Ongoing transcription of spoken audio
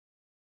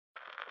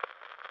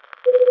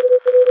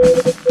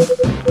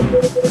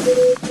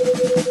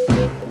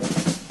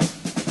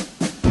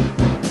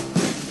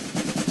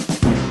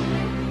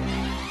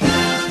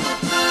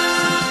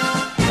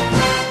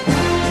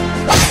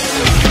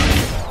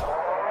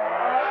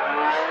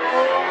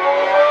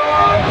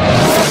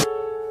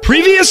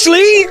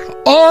Previously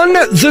on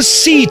the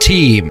C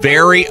team.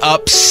 Very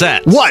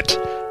upset. What?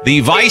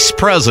 The vice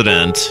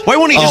president. Why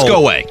won't he just go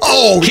away?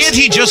 Can't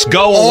he just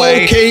go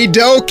away? Okie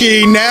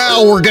dokie.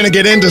 Now we're going to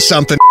get into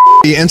something.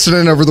 The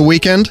incident over the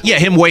weekend? Yeah,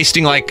 him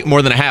wasting like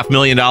more than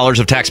 $500,000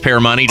 of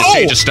taxpayer money to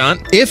stage a stunt.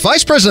 If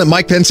Vice President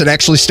Mike Pence had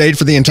actually stayed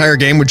for the entire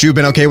game, would you have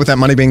been okay with that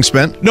money being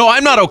spent? No,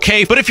 I'm not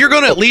okay. But if you're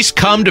going to at least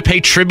come to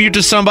pay tribute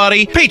to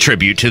somebody, pay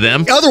tribute to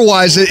them.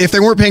 Otherwise, if they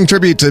weren't paying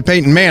tribute to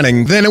Peyton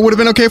Manning, then it would have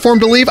been okay for him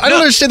to leave. I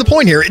don't understand the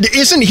point here.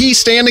 Isn't he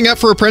standing up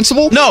for a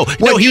principle? No,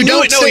 he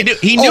knew it.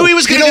 He knew he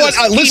was going to do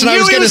it. Listen, he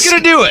was going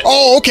to do it.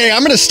 Oh, okay. I'm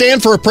going to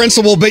stand for a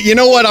principle, but you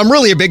know what? I'm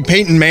really a big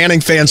Peyton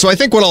Manning fan, so I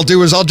think what I'll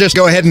do is I'll just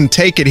go ahead and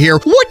take it here.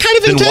 What kind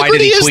of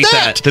integrity is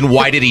that? Then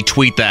why did he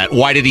tweet that?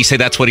 Why did he say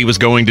that's what he was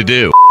going to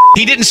do?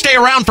 He didn't stay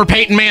around for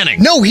Peyton Manning.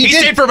 No, he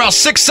stayed for about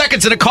 6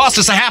 seconds, and it cost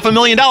us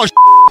 $500,000.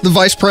 The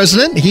vice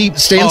president, he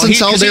stands in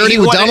solidarity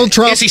with Donald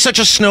Trump. Is he such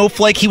a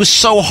snowflake? He was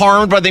so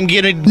harmed by them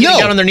getting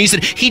down on their knees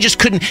that he just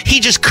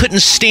couldn't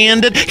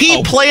stand it.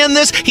 He planned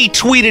this. He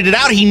tweeted it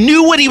out. He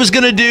knew what he was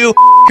going to do.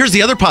 Here's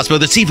the other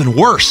possibility that's even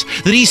worse,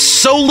 that he's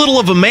so little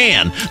of a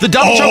man that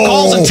Donald Trump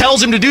calls and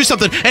tells him to do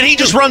something, and he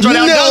just runs right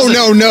out and does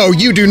it. No,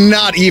 you do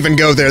not even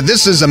go there.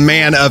 This is a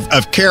man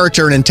of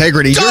character and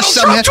integrity. Donald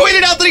Trump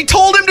tweeted out that he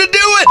told him to do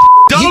it.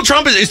 Donald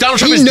Trump is Donald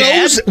Trump his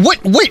dad?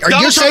 Wait, are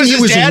you saying he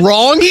was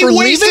wrong for leaving? He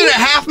wasted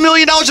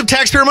 $500,000 of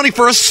taxpayer money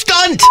for a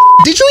stunt.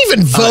 Did you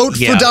even vote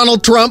for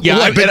Donald Trump?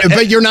 Yeah,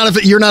 but you're not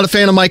a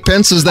fan of Mike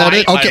Pence, is that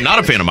it? Okay. I'm not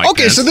a fan of Mike Pence.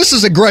 Okay, so this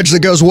is a grudge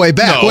that goes way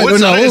back. No,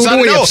 what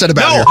are you upset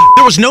about here?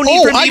 There was no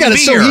need for him to even be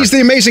here. So he's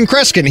the amazing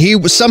Kreskin.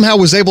 He somehow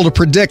was able to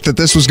predict that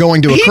this was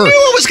going to occur. He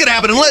knew what was going to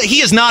happen.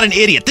 He is not an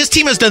idiot. This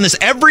team has done this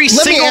every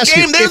single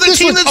game. They're the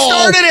team that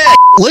started it.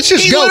 Let's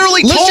just go. He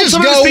literally told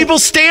some of his people,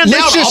 stand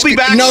out. I'll be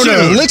back soon.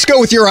 No. Let's go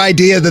with your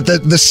idea that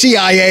the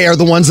CIA are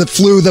the ones that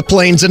flew the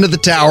planes into the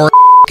tower.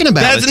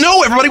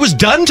 No, everybody was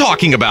done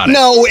talking about it.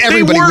 No,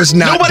 everybody was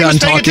not done talking about it. Nobody was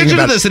paying attention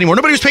to this anymore.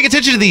 Nobody was paying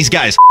attention to these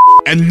guys.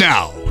 And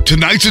now,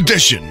 tonight's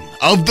edition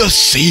of the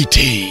C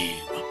Team.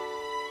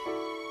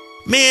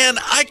 Man,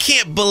 I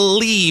can't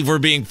believe we're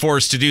being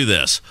forced to do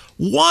this.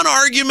 One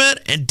argument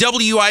and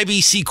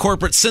WIBC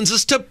corporate sends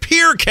us to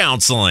peer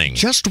counseling.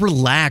 Just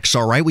relax,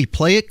 all right? We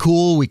play it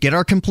cool, we get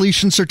our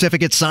completion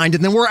certificate signed,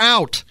 and then we're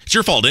out. It's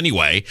your fault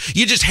anyway.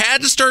 You just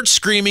had to start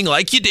screaming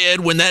like you did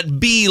when that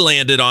bee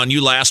landed on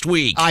you last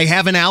week. I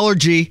have an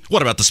allergy.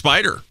 What about the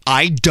spider?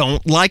 I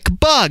don't like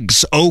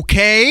bugs,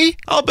 okay?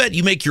 I'll bet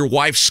you make your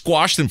wife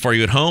squash them for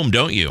you at home,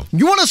 don't you?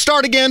 You want to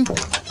start again?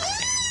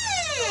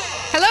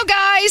 Hello,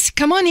 guys.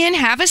 Come on in.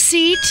 Have a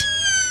seat.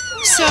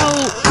 So,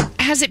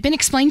 has it been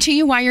explained to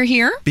you why you're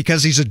here?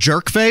 Because he's a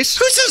jerk face?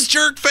 Who says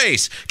jerk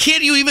face?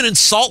 Can't you even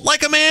insult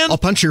like a man? I'll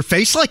punch your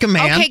face like a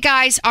man. Okay,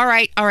 guys. All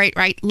right.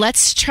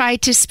 Let's try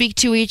to speak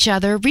to each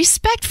other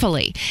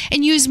respectfully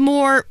and use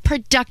more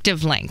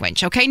productive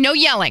language, okay? No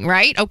yelling,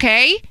 right?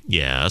 Okay?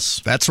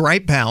 Yes. That's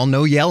right, pal.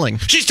 No yelling.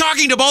 She's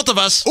talking to both of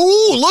us.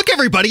 Ooh, look,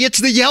 everybody. It's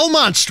the yell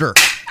monster.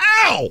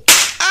 Ow!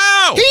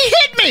 Ow! He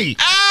hit me!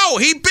 Ow!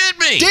 He bit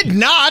me! Did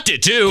not!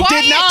 Did too!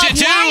 Quiet. Did not! Did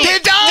too!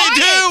 Did not!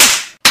 Did too!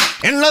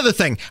 And another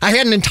thing, I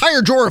had an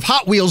entire drawer of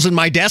Hot Wheels in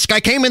my desk. I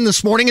came in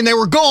this morning and they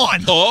were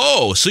gone.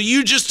 Oh, so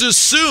you just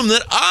assume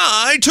that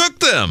I took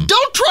them.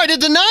 Don't try to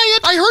deny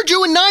it. I heard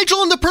you and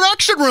Nigel in the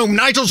production room.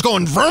 Nigel's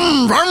going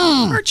vroom,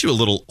 vroom. Aren't you a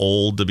little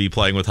old to be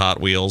playing with Hot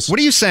Wheels? What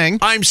are you saying?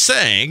 I'm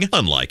saying,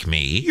 unlike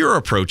me, you're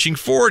approaching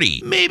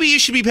 40. Maybe you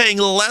should be paying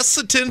less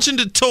attention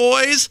to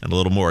toys and a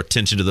little more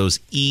attention to those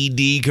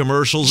ED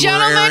commercials we're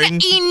airing.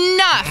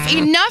 Gentlemen,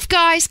 enough,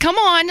 guys. Come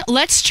on.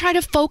 Let's try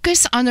to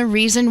focus on the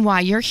reason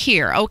why you're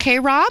here. Okay,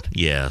 Rob?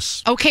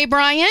 Yes. Okay,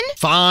 Brian?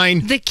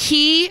 Fine. The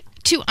key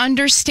to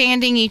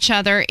understanding each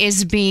other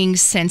is being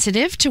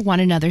sensitive to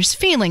one another's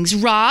feelings.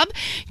 Rob,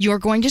 you're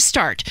going to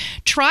start.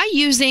 Try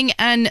using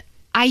an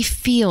I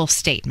feel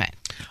statement.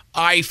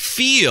 I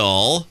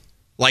feel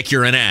like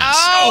you're an ass.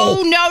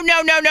 Oh,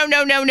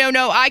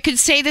 no. I could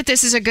say that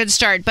this is a good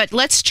start, but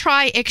let's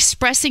try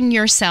expressing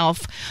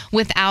yourself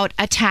without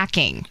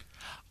attacking.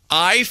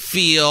 I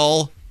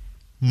feel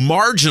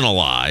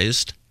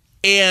marginalized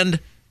and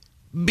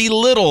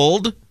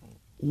belittled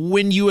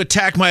when you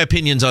attack my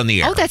opinions on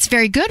the air. Oh, that's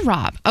very good,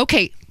 Rob.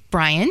 Okay,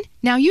 Brian,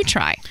 now you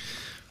try.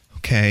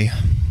 Okay.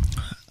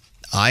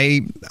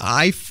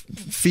 I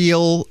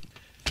feel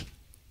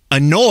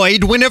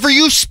annoyed whenever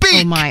you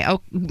speak. Oh, my.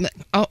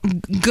 Oh,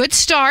 good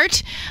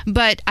start,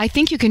 but I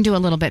think you can do a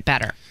little bit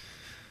better.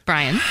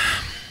 Brian?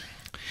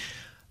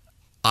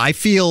 I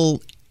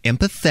feel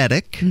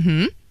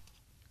empathetic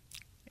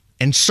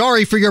and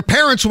sorry for your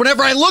parents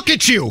whenever I look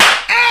at you.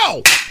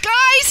 Ow!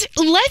 Guys,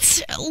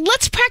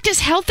 let's practice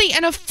healthy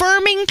and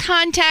affirming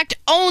contact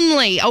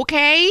only,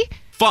 okay?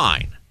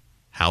 Fine.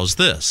 How's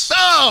this?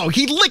 Oh,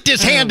 he licked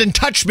his hand and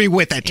touched me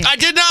with it. I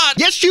did not.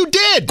 Yes, you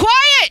did.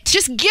 Quiet!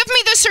 Just give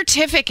me the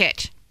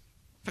certificate.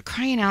 For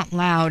crying out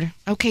loud.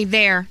 Okay,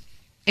 there.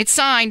 It's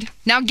signed.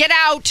 Now get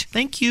out.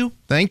 Thank you.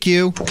 Thank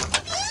you.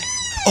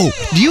 Oh,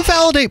 do you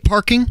validate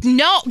parking?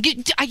 No,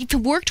 I've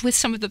worked with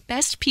some of the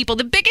best people,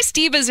 the biggest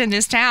divas in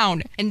this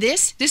town. And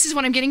this is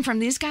what I'm getting from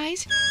these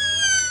guys?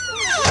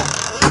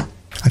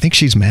 I think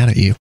she's mad at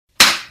you.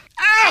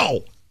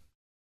 Ow!